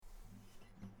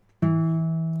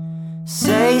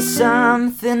say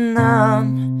something,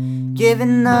 I'm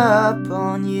giving up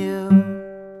on you.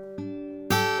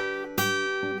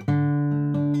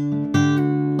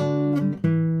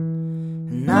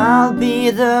 And I'll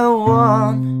be the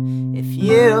one if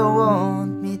you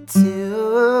want me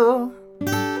to.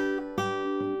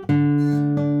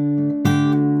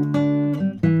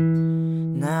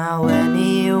 Now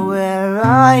anywhere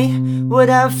I would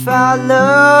have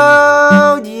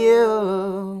followed you.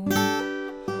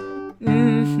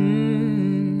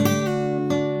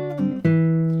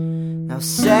 Now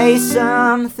say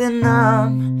something,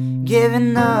 I'm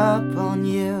giving up on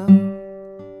you.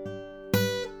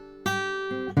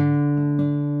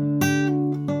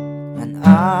 And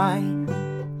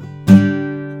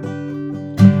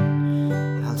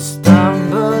I'll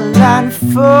stumble and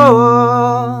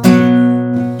fall.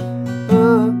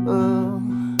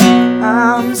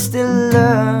 I'm still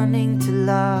learning to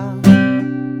love,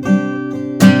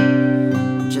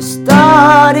 just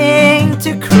starting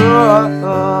to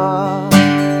crawl.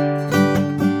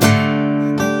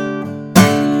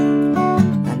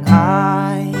 And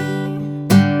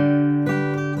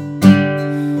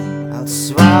I'll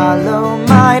swallow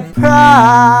my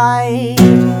pride.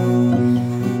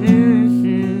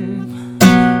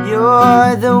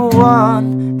 You're the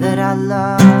one that I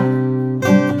love,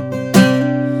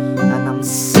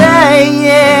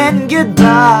 saying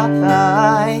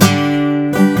goodbye.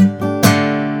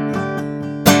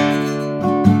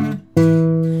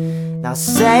 Now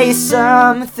say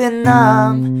something,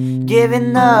 I'm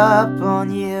giving up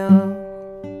on you.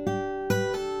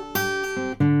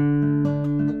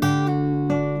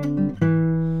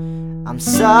 I'm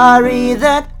sorry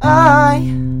that I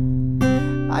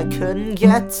couldn't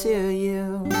get to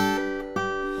you.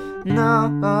 No.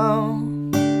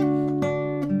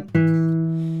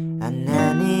 And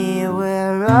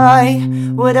anywhere I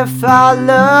would have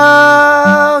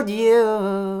followed you.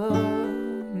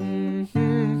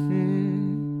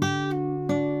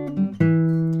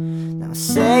 Now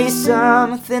say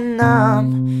something,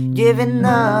 I'm giving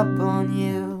up on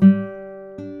you.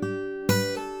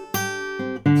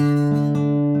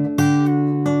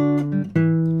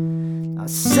 Now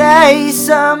say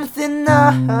something,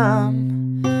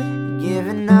 I'm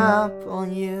giving up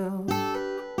on you.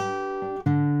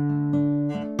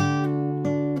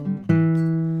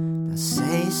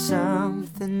 Say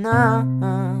something,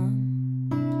 I'm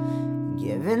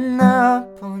giving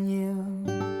up on you.